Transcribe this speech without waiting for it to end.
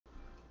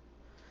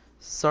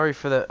Sorry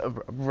for the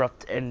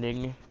abrupt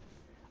ending.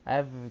 I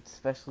have a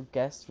special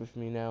guest with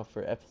me now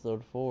for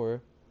episode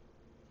 4.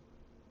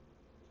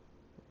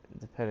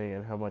 Depending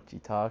on how much he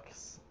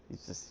talks,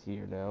 he's just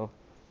here now.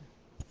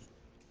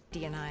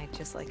 D&I,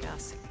 just like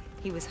us.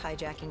 He was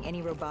hijacking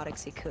any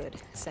robotics he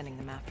could, sending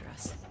them after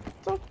us.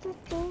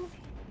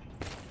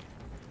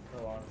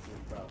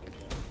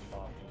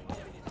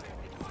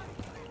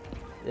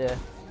 Yeah.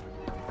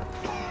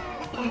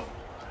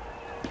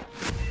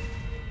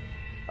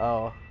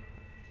 Oh.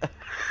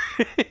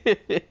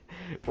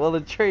 Well,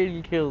 the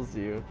train kills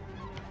you.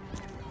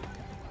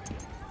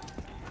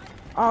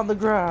 On the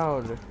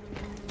ground.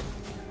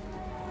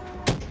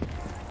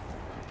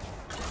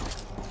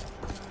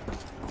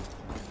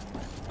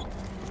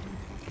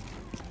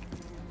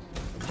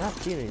 I've not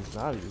seen any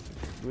zombies,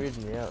 which is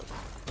weirding me out.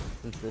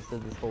 Since they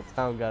said this whole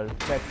town got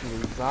infected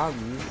with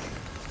zombies.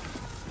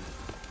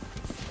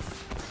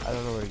 I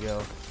don't know where to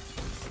go.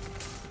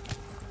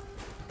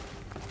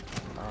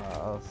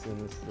 I'll assume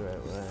this is the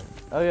right way.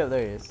 Oh yeah,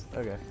 there he is.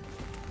 Okay.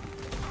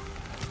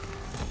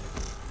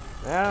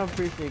 I don't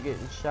appreciate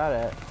getting shot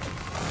at.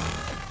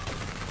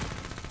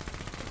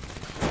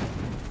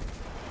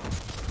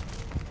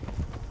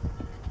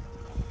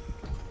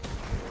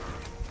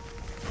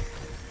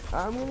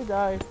 I'm gonna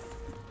die.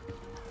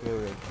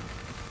 Good.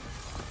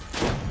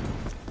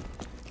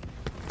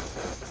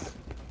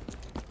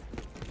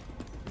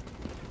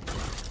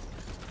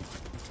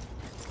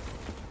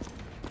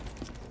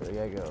 There we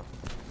gotta go.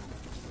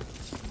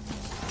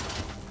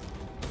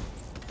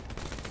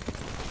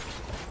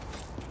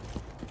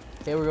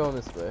 Okay, we're going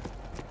this way.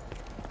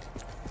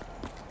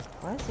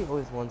 Why is he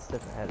always one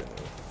step ahead of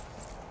me?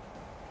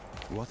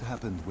 What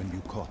happened when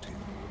you caught him?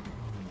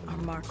 Our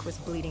mark was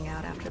bleeding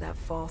out after that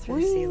fall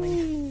through the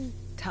ceiling.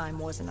 Time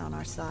wasn't on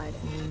our side,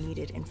 and we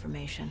needed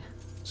information.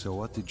 So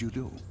what did you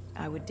do?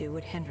 I would do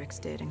what Hendricks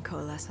did in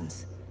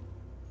Coalescence.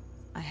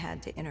 I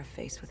had to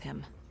interface with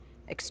him,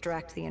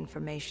 extract the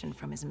information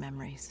from his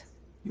memories.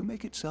 You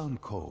make it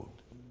sound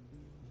cold.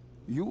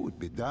 You would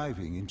be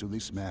diving into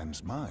this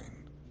man's mind.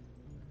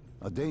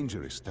 A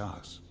dangerous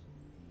task.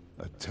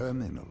 A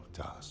terminal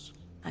task.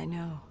 I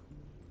know,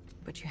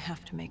 but you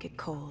have to make it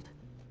cold.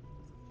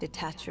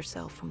 Detach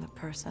yourself from the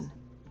person.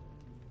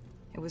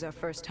 It was our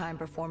first time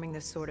performing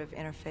this sort of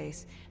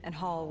interface, and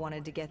Hall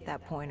wanted to get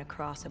that point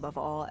across above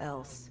all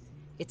else.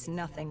 It's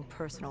nothing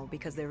personal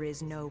because there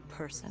is no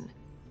person.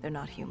 They're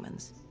not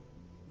humans.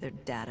 They're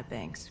data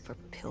banks for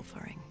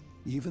pilfering.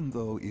 Even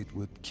though it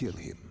would kill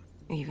him.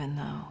 Even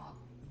though...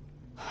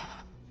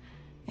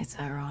 It's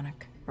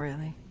ironic,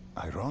 really.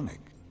 Ironic.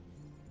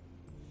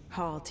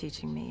 Hall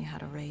teaching me how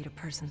to raid a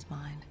person's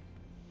mind.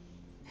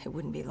 It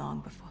wouldn't be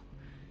long before...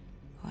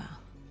 Well,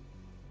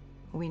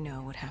 we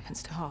know what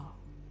happens to Hall.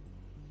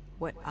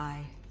 What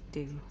I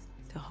do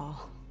to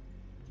Hall.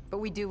 But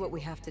we do what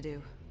we have to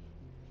do.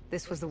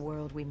 This was the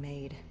world we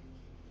made.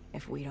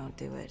 If we don't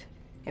do it,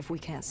 if we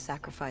can't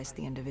sacrifice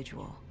the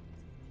individual,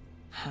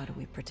 how do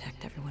we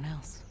protect everyone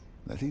else?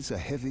 That is a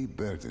heavy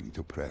burden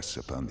to press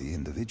upon the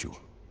individual.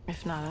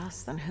 If not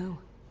us, then who?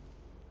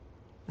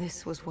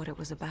 This was what it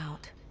was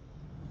about.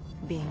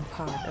 Being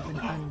part of an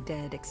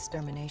undead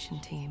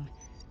extermination team.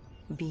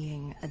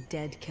 Being a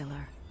dead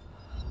killer.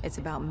 It's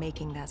about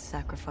making that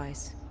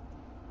sacrifice.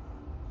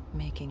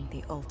 Making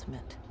the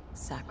ultimate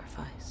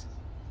sacrifice.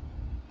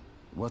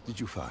 What did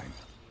you find?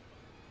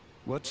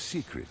 What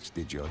secrets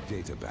did your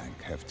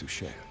databank have to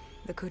share?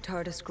 The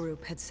Cotardus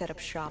group had set up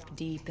shop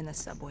deep in the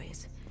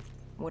subways.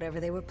 Whatever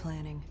they were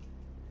planning,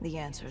 the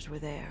answers were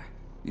there.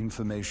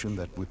 Information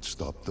that would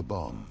stop the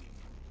bomb.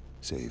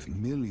 Save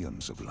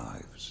millions of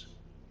lives.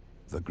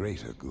 The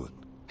greater good.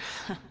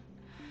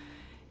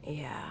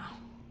 Yeah.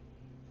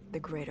 The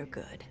greater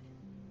good.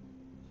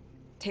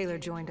 Taylor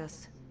joined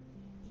us.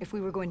 If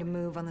we were going to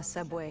move on the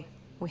subway,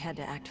 we had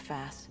to act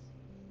fast.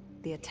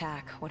 The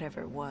attack,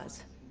 whatever it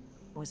was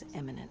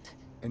imminent.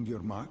 And your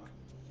mark?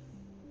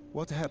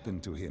 What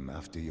happened to him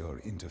after your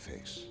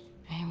interface?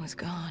 He was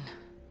gone.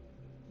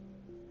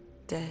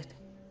 Dead.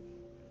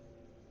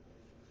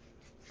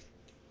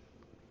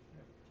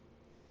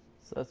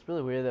 So it's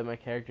really weird that my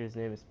character's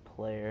name is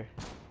Player.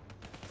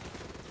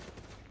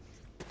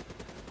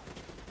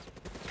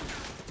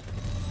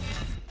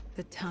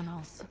 The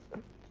tunnels.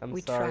 sorry,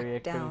 We I tracked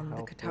couldn't down the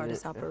help with Cotardus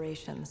it.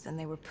 operations, and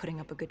they were putting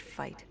up a good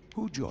fight.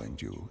 Who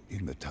joined you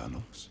in the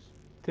tunnels?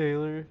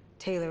 Taylor.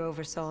 Taylor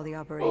oversaw the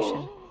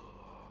operation,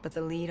 but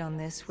the lead on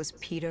this was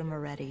Peter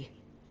Moretti,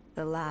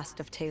 the last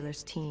of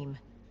Taylor's team,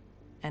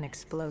 an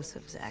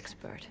explosives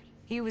expert.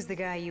 He was the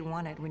guy you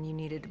wanted when you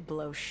needed to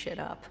blow shit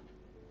up.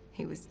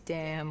 He was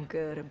damn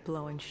good at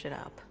blowing shit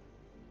up,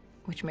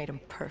 which made him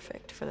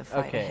perfect for the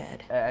fight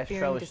ahead. I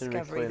Fearing probably should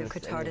discovery, the explain this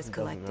to anyone Cotardus who doesn't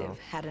Collective know.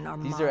 had an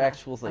armada These are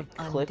actual like of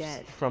clips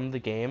undead from the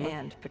game.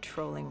 and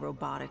patrolling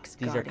robotics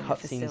These are guarding the cutscenes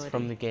facility.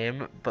 from the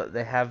game, but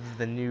they have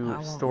the I new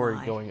won't story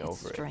lie, going it's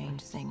over it.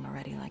 strange seeing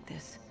Moretti like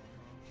this,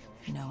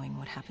 knowing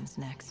what happens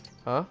next.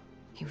 Huh?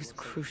 He was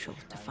crucial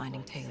to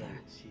finding Taylor,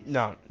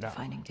 No.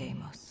 finding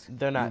Deimos.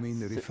 They're not. mean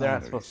the They're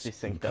not supposed to be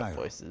refineries in synced up Cairo?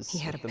 voices. He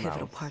had a with the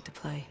pivotal mouths. part to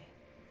play.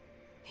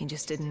 He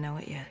just didn't know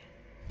it yet.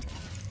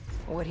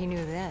 What he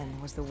knew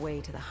then was the way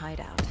to the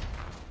hideout.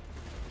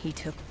 He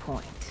took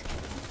point.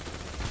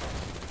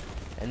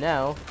 And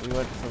now, we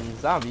went from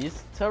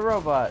zombies to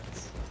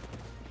robots.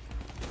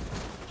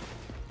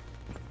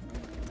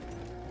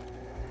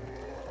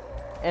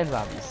 And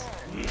zombies.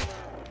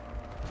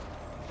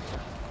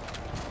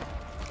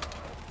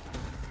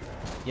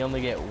 You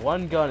only get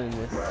one gun in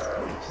this,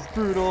 which is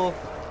brutal.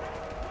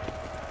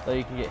 Though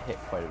you can get hit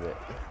quite a bit.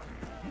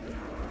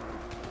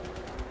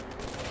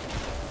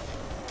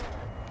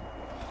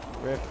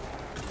 Rip.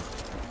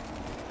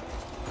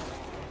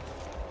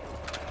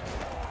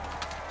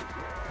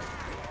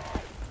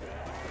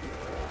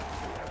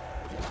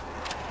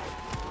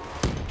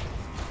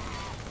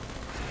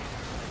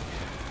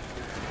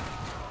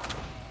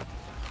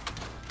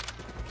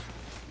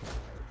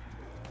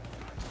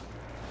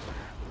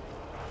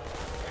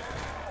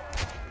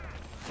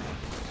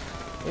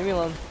 Leave me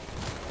alone.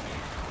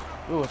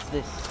 Ooh, what's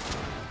this?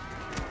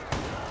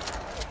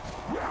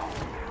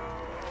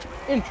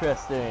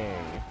 Interesting.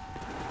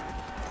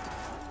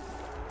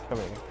 Come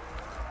here.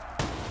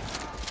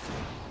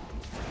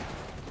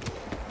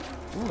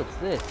 Ooh, what's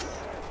this?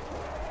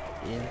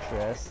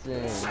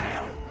 Interesting.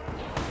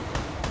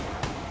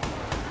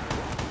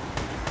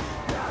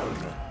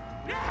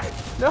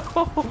 No!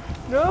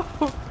 No!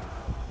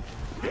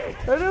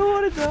 I don't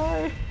want to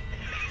die!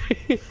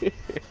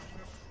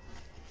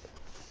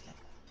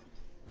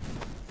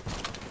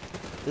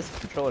 This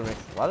controller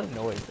makes a lot of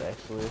noise,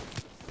 actually.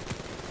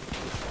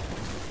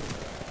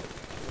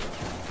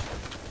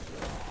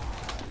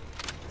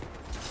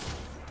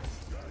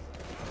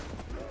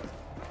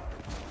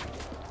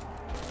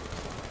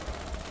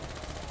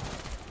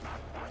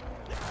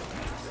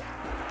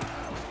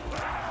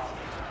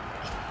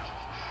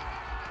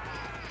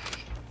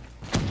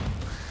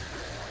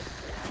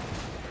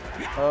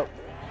 Oh,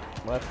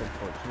 well, that's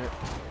unfortunate.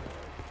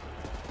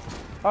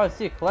 Oh, I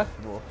see a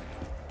collectible.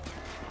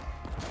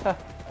 Huh.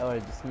 Oh, I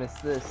just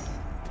missed this.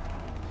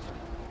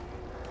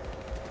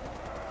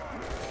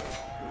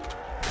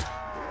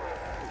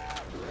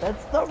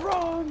 That's the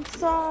wrong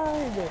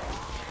side!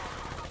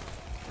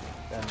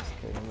 I'm just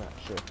kidding, I'm not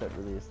sure if that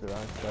really is the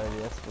wrong side of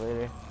the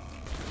escalator.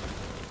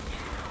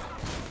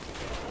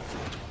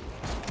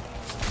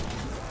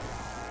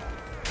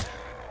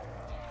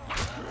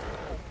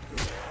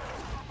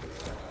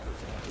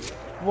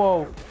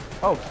 Whoa!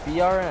 Oh,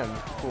 BRM.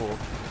 Cool.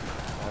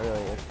 I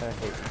kind of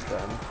hate this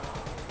gun.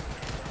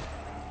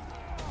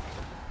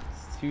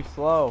 Too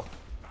slow.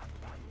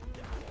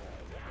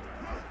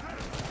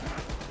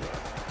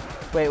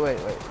 Wait.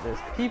 There's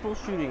people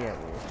shooting at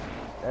me.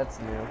 That's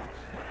new.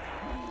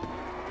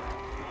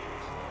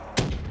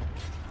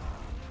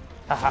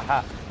 Ha ha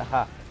ha ha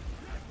ha.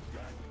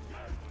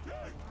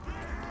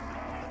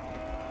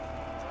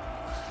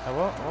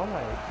 Oh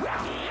my.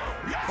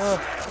 Oh.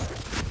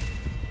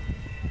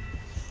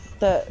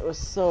 That was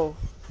so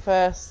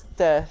fast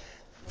death.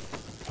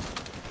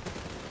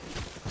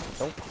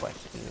 Don't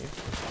question me.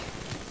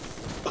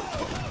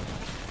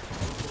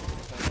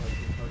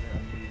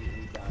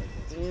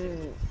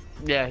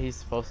 Yeah, he's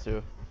supposed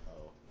to.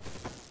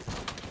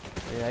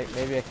 Yeah,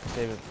 maybe I can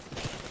save it.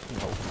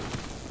 No.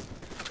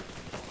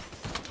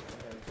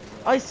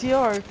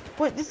 ICR?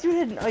 What? This dude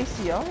had an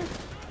ICR?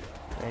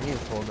 Man, he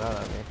was holding out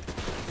on me.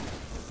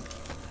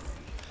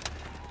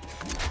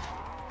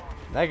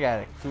 That guy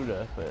had a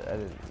Kuda, but I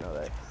didn't know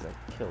that because I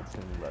killed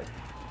him like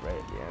right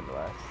at the end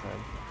last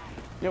time.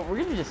 You know,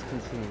 we're gonna just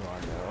continue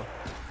on now.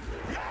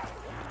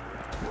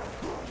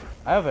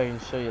 I hope I can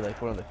show you like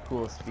one of the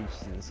coolest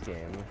features in this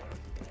game.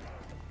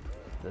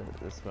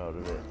 This mode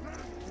of it.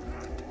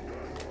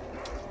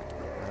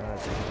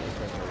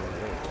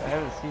 I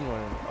haven't seen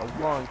one in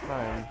a long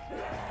time.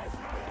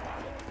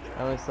 I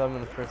only saw them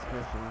in the first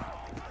mission.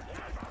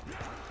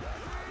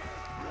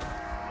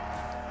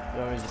 You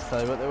want me to just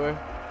tell you what they were?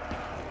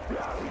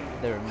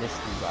 They were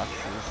mystery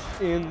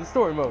boxes in the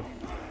story mode.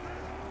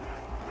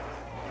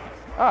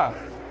 Ah!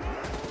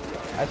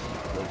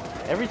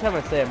 Every time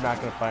I say I'm not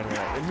gonna find one,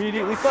 I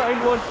immediately find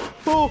one!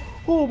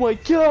 Oh my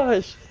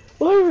gosh!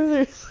 Why were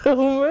there so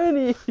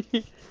many?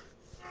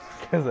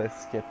 Because I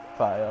skipped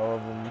by all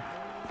of them.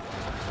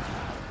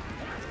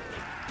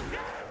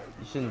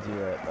 You shouldn't do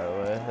that, by the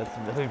way. That's a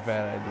really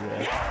bad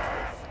idea.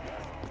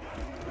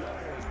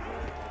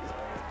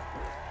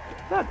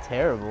 It's not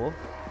terrible.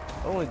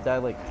 I only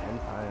died like 10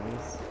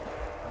 times.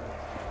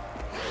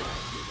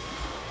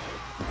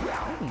 I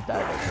haven't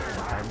died like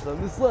 10 times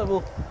on this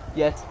level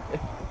yet.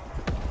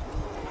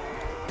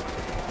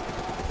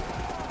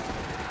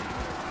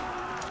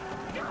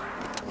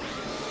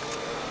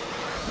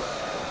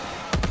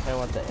 I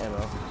want the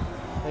ammo.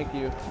 Thank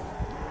you.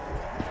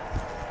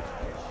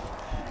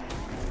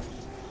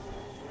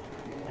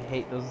 I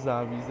hate those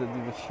zombies that do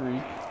the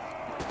shriek.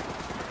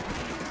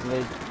 And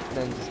they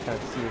then just kind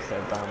of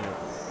suicide bomb it.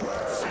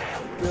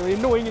 It's really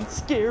annoying and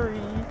scary.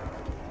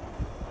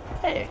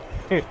 Hey!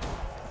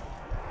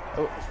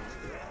 Oh.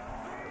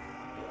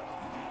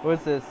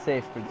 What's a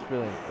safe but it's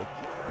really a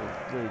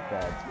really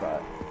bad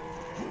spot.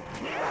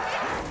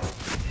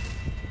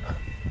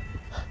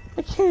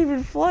 I can't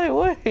even fly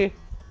away!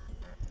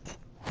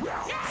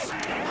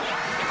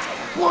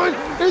 What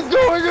is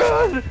going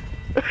on?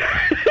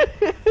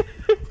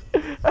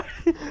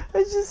 I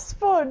just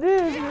spawned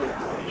in.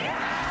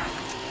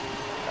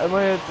 I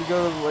might have to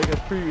go to like a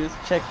previous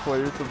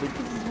checkpoint or something.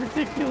 This is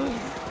ridiculous.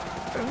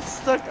 I'm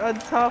stuck on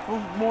top of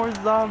more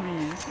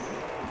zombies.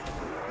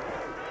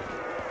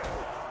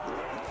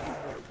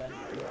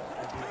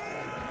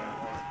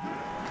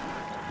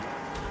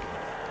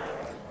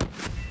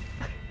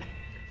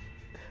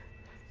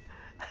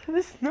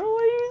 There's no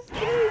way you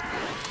escape.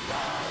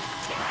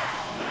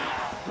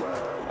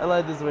 I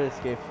lied, there's a way to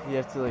escape. You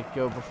have to like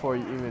go before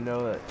you even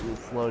know that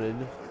it's loaded.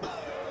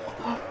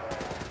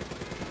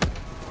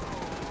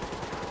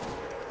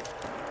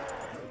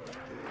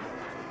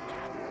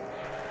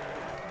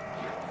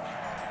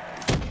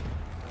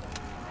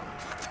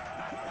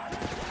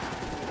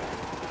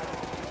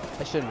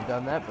 I shouldn't have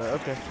done that, but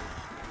okay.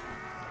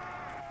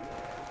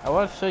 I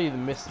want to show you the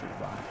mystery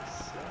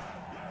box.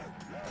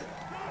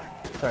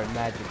 Sorry,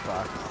 magic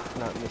box,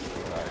 not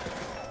mystery box.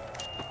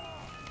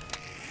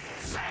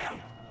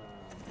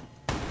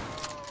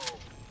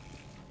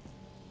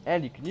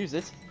 And you can use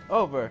it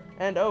over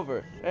and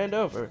over and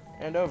over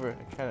and over.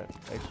 I kind of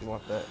actually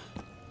want that.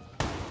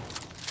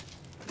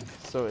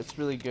 So it's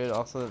really good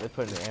also that they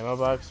put an ammo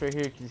box right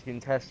here because you can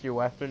test your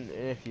weapon,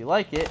 and if you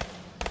like it,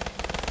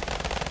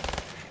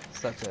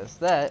 such as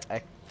that,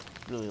 I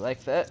really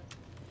like that,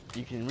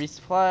 you can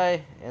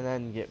resupply and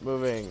then get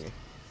moving.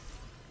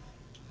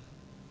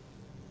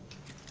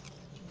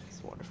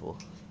 It's wonderful.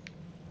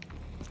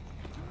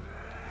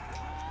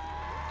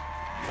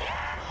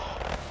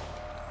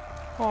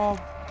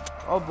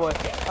 Oh boy,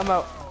 I'm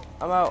out.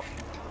 I'm out.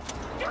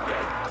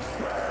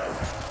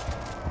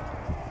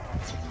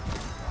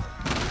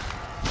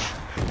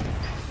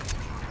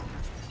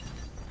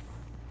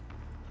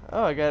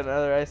 Oh, I got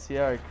another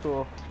ICR,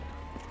 cool.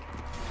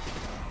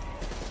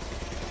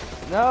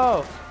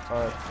 No!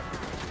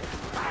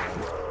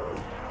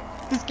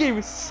 This game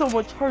is so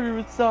much harder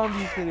with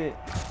zombies in it.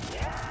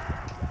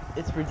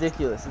 It's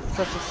ridiculous. It's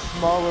such a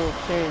small little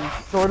change.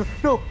 Sort of.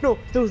 No,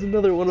 there was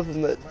another one of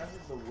them that.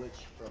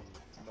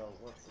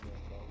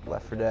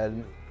 Left 4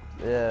 Dead.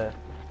 Yeah.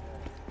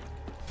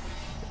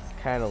 It's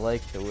kind of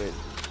like the witch.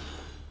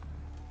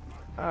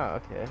 Oh,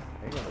 okay.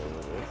 I can live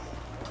with this.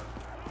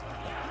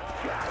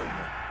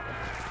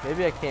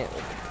 Maybe I can't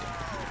live with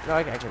this. No,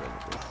 I can live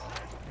with this.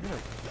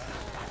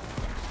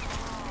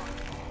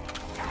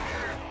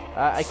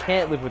 I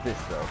can't live with this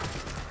though.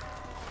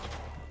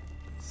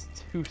 It's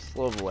too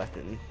slow of a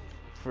weapon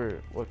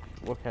for what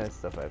kind of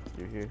stuff I have to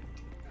do here.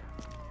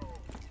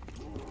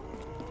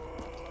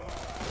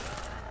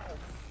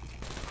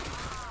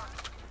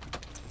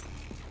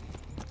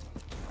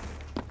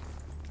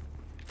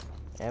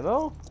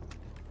 Ammo?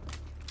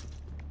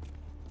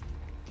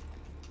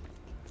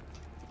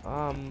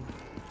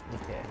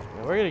 Okay.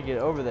 Now we're gonna get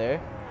over there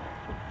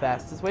the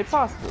fastest way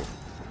possible.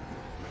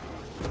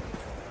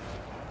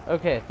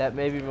 Okay, that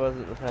maybe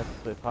wasn't the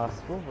fastest way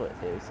possible, but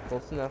it was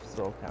close enough,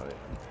 so I'll count it.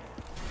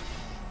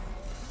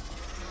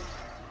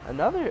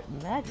 Another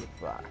magic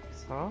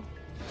box, huh?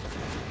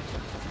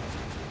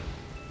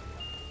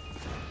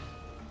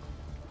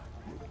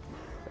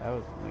 That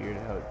was weird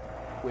how it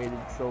waited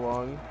so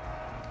long.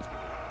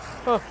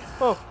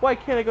 Oh, why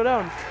can't I go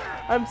down?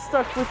 I'm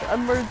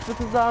merged with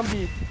a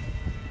zombie.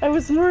 I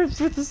was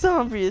merged with a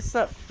zombie, it's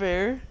not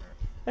fair.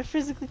 I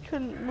physically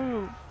couldn't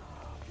move.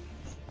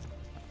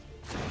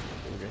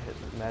 I'm gonna hit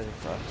the magic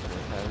box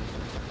one time.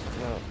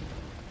 No.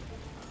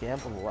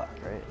 Gamble a lot,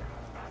 right?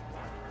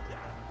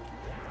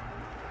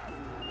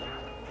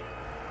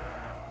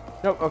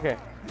 Nope, okay.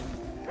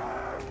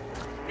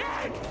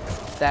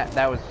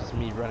 That was just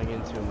me running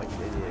into him like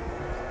an idiot.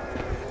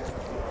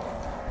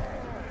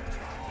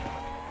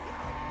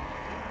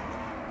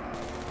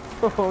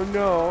 Oh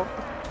no!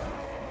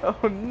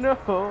 Oh no!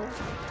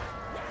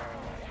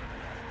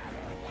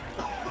 I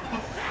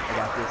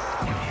got this.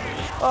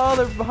 Oh,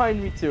 they're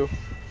behind me too.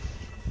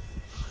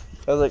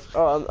 I was like,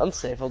 oh, I'm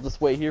safe. I'll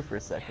just wait here for a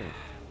second.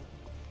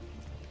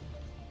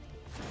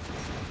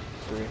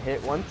 We're gonna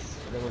hit once,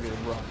 and then we're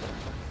gonna run.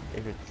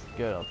 If it's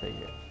good, I'll take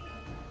it.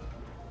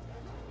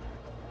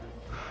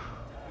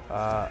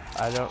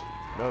 I don't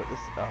know this.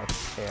 Oh,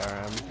 it's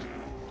KRM.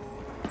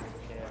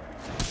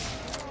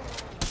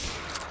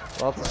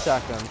 Well, it's a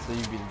shotgun, so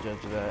you be the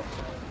judge of that.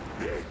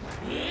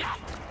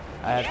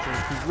 I have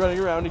to keep running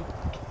around and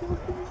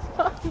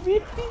stop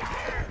me.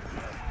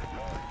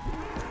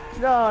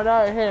 No,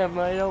 not him.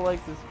 I don't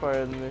like this part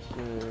of the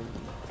mission.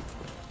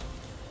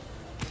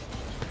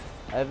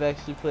 I've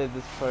actually played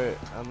this part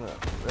on the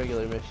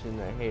regular mission.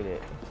 I hate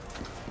it.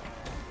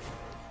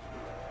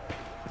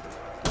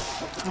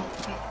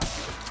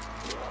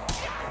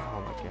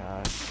 Oh my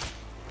god.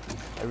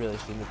 I really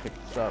shouldn't have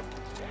picked this up.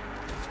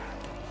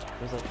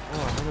 I was like, oh,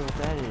 I wonder what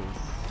that is.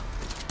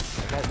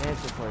 I got an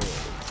answer for you.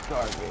 It's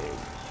garbage.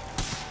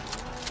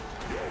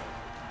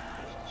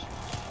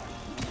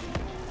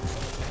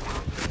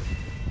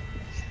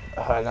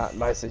 Not in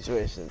my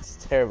situation. It's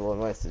terrible in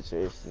my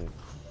situation.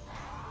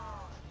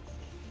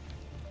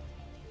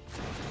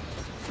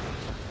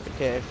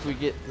 Okay, if we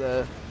get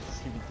the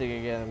stupid thing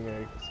again. I'm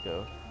gonna just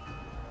go.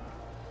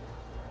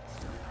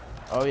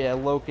 Oh yeah,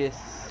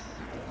 locusts.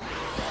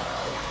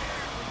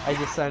 I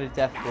just signed a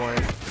death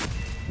warrant.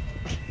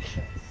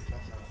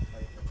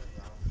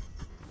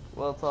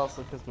 Well, it's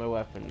also because my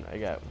weapon I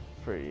got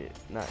pretty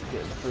not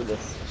good for this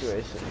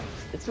situation.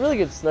 It's a really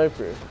good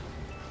sniper,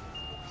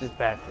 just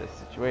bad for this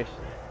situation.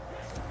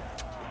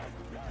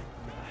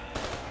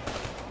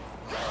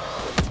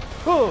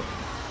 Oh,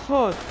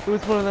 oh, it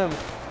was one of them.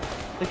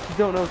 Like you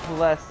don't know till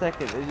the last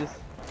second. They just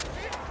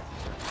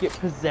get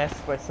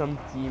possessed by some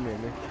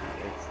demon.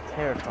 It's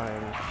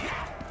terrifying.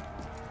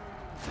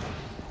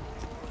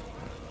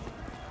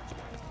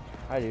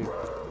 Hi, dude.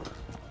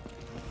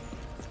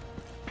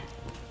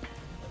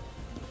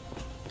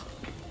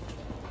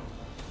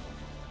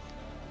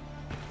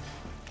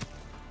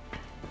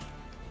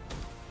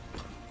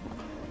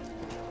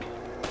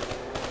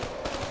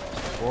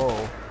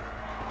 Whoa.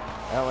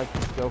 I don't like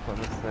the scope on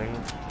this thing.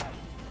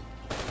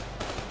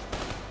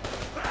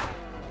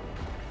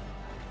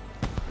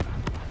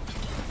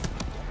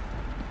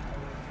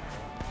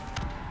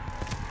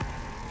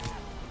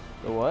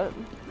 The what?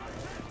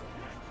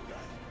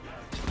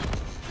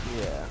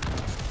 Yeah.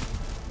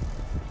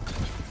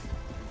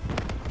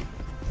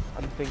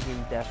 I'm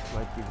thinking death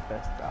might be the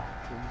best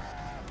option.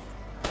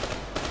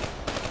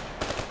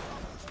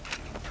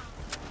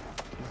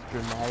 As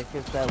dramatic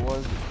as that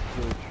was, it's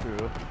really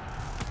true.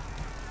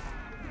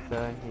 So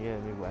I can get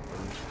a new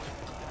weapon.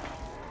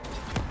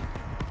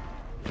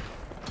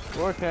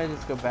 Or can I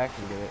just go back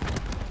and get it?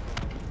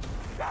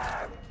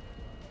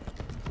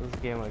 This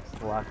game likes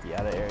to lock you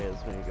out of areas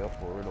when you go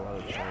forward a lot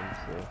of the time,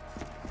 so...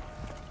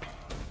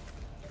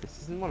 This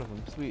isn't one of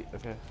them. Sweet,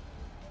 okay.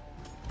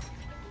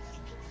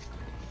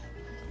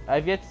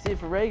 I've yet to see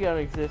if a ray gun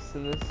exists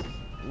in this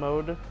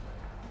mode.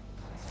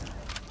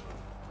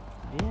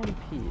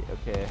 VMP,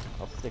 okay.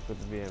 I'll stick with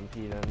the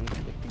VMP then.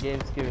 If the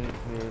game's given it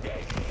to me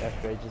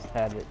after I just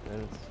had it,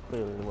 then it's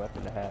clearly the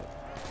weapon to have.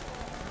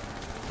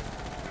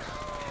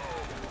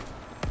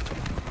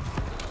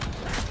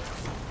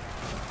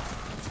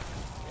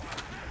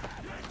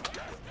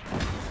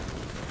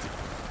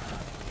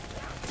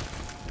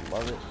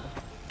 Love it.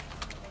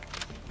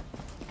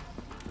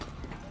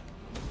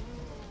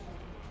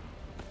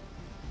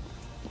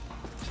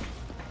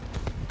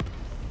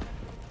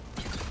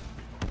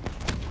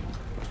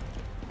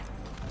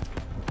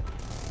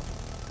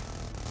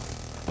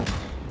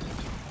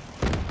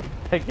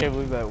 I can't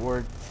believe that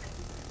worked.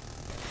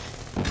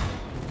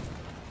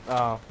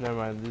 Oh, never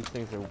mind. These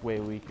things are way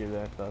weaker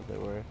than I thought they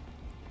were.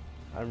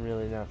 I'm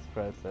really not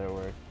surprised that it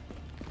worked.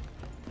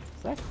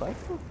 Is that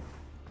collectible?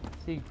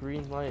 See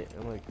green light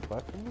and like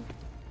collectible?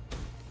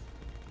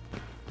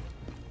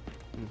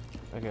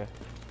 Okay.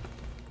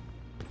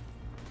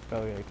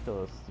 Probably gonna kill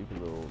those stupid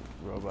little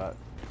robot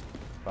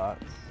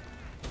bots.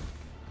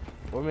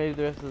 Or maybe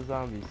the rest of the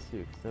zombies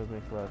too, because that would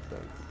make a lot of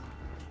sense.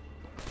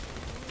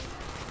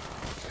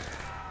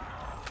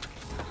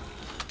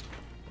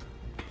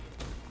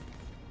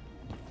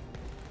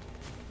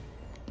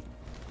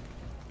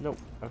 Nope.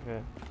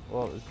 Okay.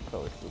 Well, there's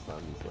probably still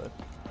zombies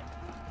left.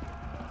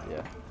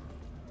 Yeah.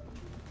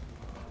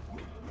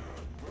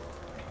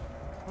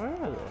 Where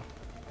are they?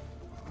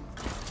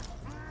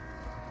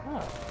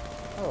 Oh.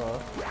 Hello.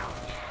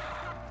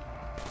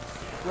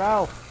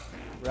 Ralph!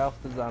 Ralph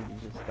the zombie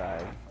just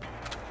died.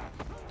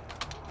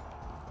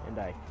 And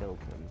I killed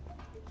him.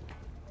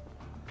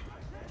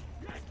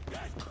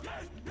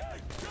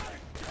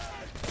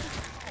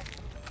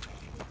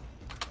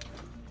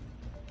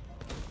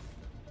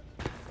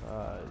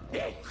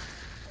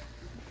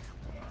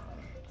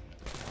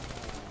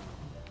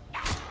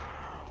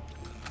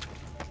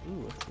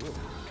 Ooh, what's this?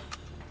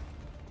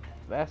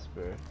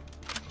 Vesper.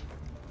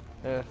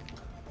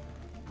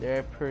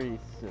 They're pretty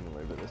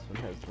similar, but this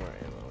one has more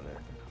ammo in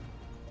it.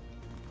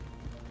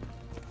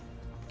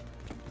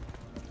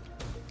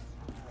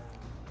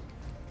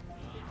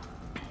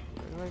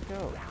 Where did I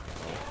go?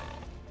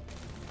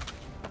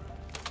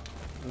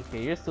 Oh.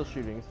 Okay, you're still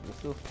shooting, so you're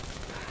still...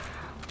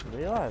 Are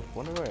they alive?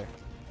 Wonder where.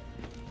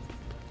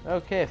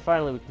 Okay,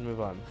 finally we can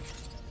move on.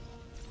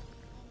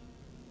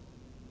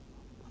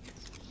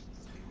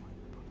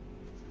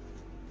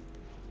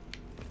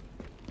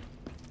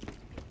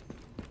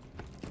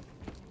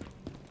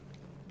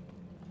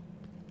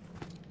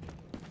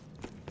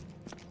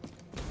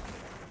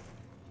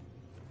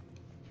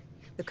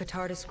 The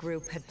Catardus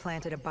group had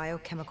planted a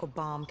biochemical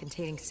bomb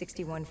containing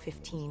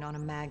 6115 on a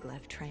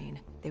maglev train.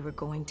 They were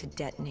going to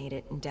detonate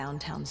it in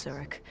downtown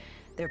Zurich.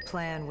 Their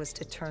plan was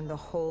to turn the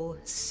whole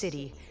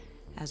city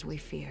as we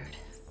feared.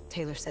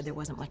 Taylor said there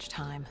wasn't much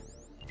time,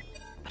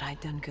 but I'd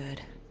done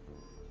good.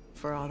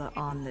 For all the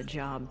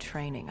on-the-job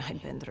training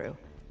I'd been through,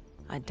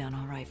 I'd done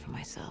all right for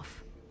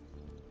myself.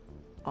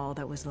 All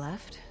that was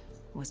left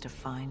was to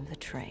find the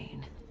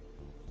train.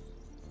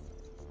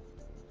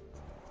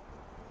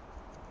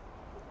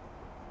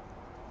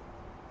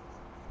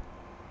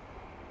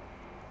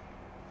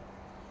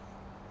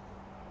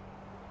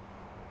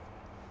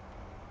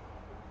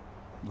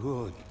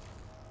 Good.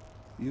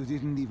 You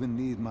didn't even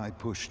need my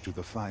push to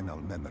the final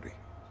memory.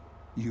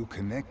 You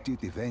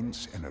connected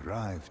events and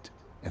arrived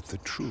at the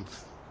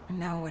truth. And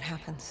now what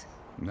happens?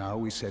 Now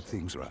we set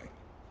things right.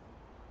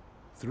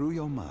 Through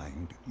your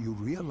mind, you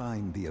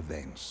realign the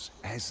events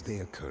as they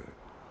occurred.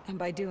 And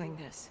by doing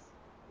this,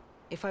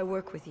 if I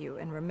work with you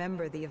and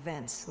remember the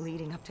events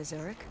leading up to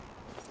Zurich,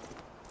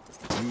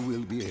 you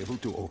will be able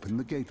to open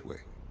the gateway.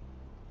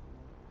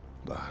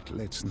 But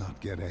let's not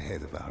get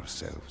ahead of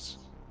ourselves.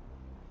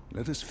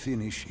 Let us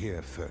finish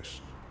here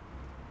first.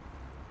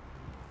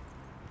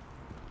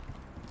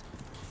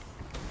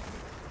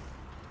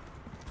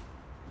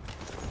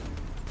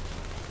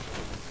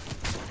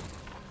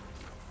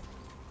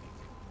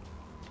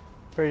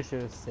 Pretty sure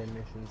it's the same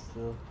mission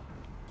still.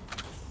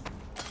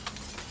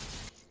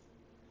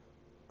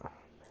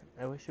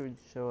 I wish it would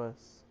show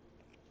us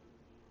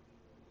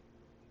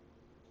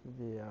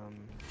the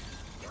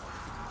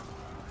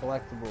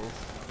collectibles.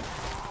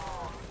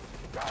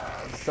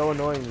 It's so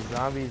annoying, the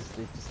zombies,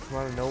 they just come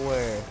out of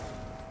nowhere.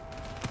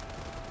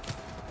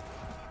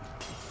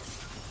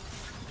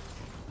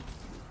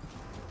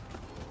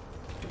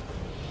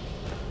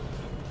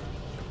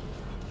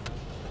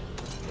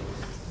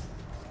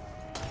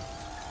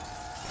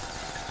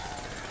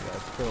 Yeah,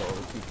 kill all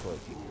the people.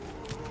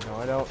 No,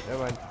 I don't.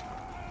 Never mind.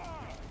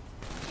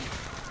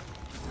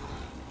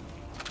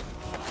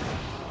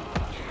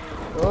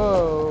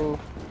 Whoa!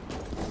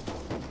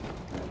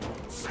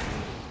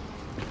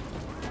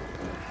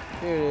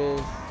 Here it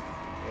is.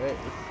 Wait,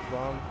 this is the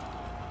bomb.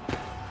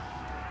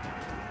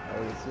 I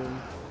would assume.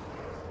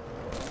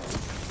 This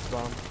is the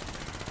bomb.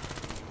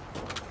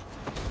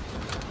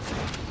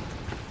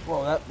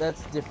 Well,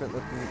 that's different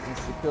looking. You can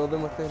see kill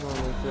them with it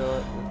normally throw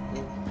it with me.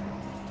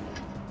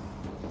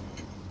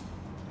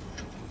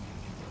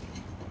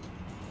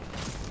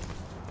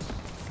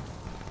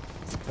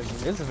 I mean,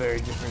 it's a very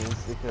different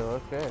insta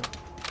kill. Okay.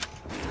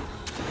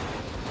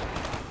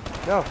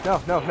 No,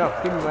 no, no, no.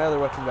 Give me my other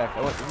weapon back.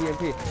 I want the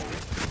VMP.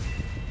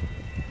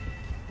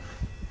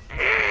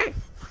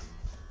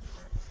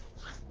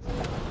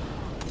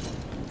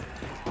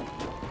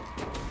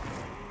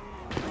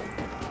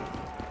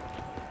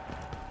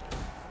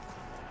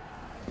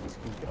 Let's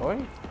keep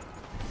going.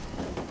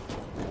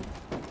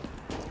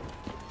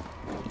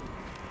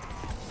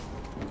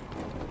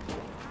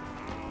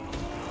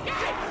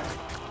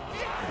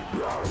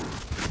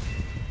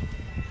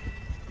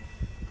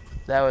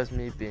 That was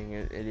me being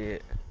an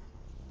idiot.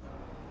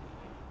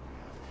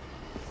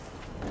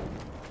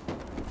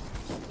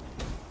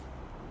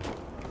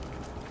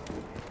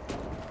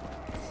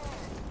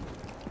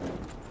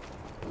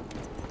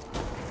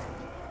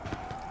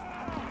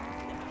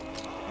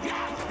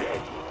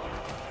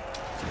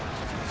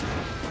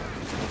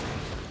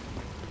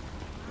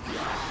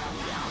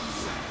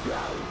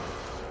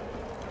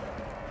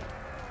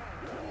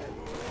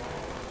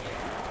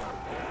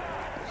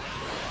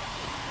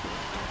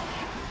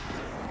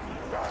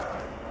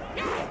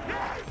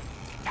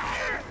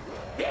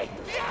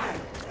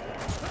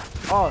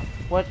 Oh,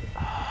 what?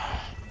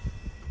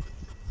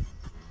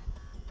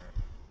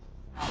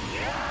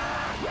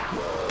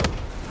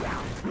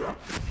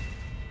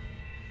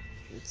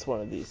 It's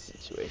one of these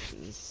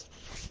situations.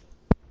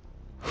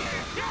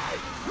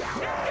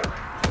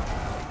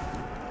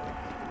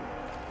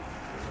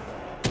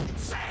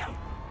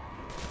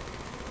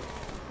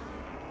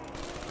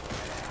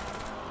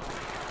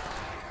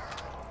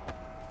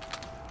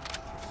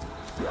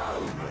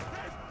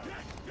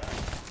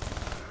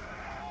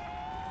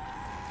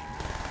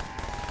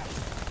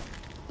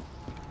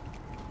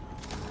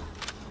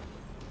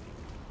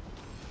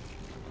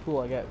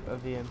 Cool, I got a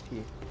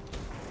VMP.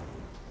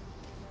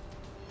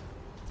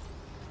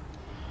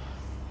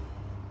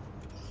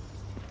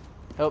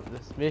 Hope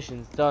this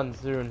mission's done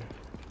soon.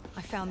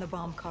 I found the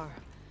bomb car.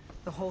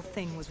 The whole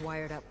thing was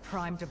wired up,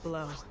 primed to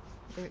blow.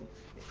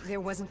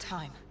 There wasn't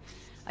time.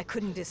 I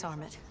couldn't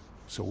disarm it.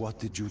 So what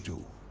did you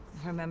do?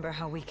 Remember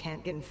how we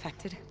can't get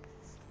infected?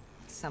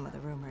 Some of the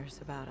rumors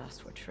about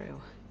us were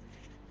true.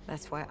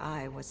 That's why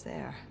I was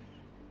there.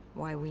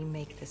 Why we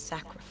make the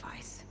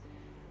sacrifice.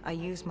 I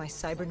used my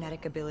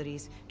cybernetic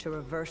abilities to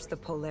reverse the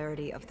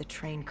polarity of the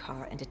train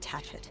car and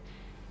detach it.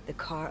 The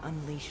car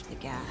unleashed the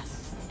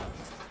gas.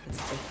 It's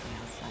safely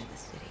outside the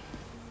city.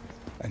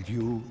 And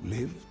you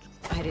lived?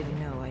 I didn't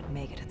know I'd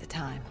make it at the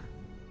time,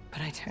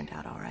 but I turned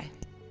out all right.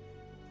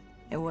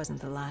 It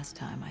wasn't the last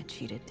time I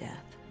cheated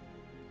death.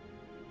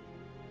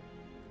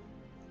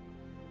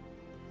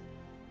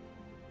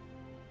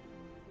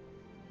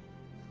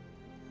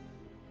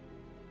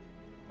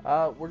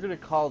 We're gonna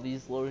call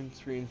these loading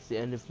screens the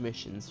end of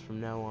missions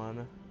from now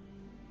on.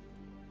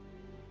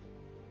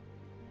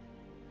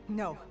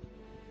 No.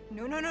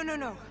 No, no, no, no,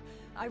 no.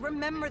 I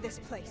remember this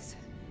place.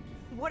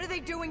 What are they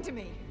doing to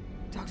me?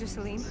 Dr.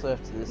 Celine? So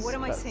after this What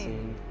am I cutscene,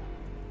 seeing?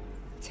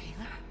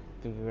 Taylor?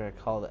 I think we're gonna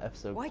call the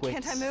episode Why quits.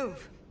 can't I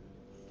move?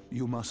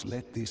 You must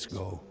let this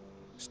go.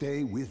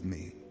 Stay with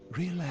me.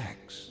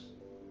 Relax.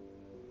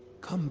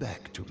 Come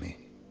back to me.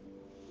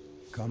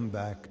 Come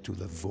back to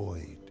the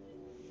void.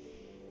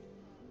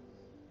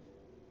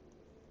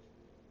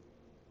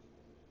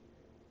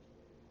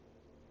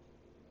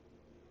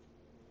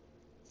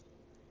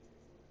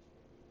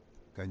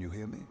 Can you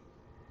hear me?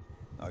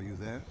 Are you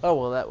there? Oh,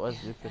 well, that was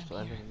Yeah, the official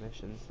I'm ending here.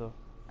 mission, so.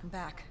 I'm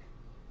back.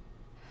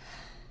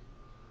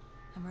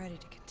 I'm ready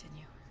to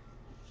continue.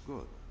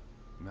 Good.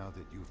 Now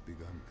that you've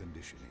begun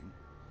conditioning,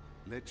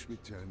 let's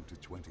return to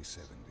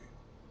 2070.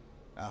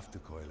 After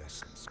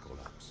Coalescence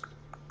collapsed,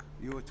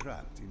 you were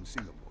trapped in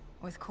Singapore.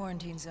 With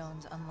quarantine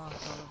zones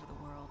unlocked all over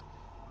the world,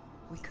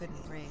 we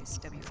couldn't raise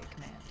WA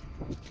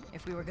command.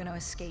 If we were going to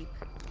escape,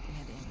 we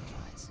had to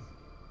improvise.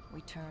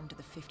 We turned to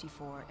the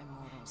 54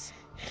 Immortals.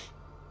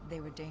 They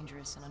were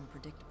dangerous and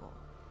unpredictable,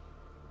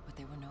 but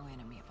they were no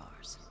enemy of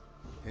ours.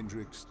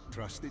 Hendricks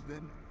trusted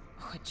them?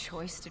 What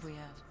choice did we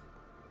have?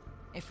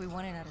 If we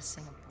wanted out of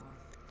Singapore,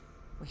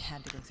 we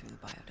had to go through the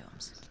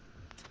biodomes.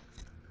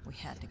 We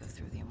had to go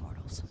through the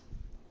Immortals.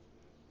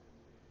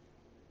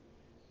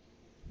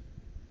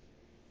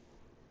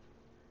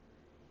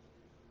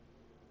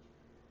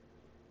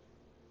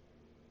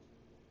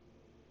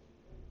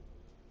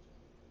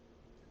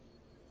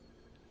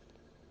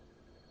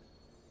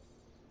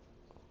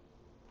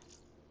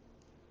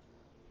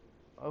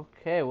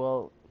 Okay,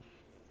 well,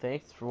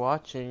 thanks for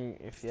watching.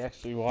 If you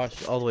actually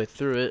watched all the way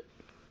through it,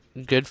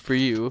 good for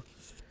you.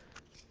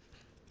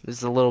 This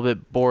is a little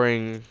bit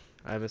boring,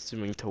 I'm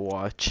assuming, to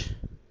watch.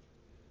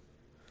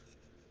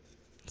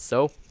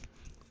 So,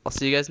 I'll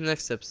see you guys in the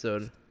next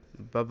episode.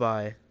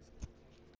 Bye-bye.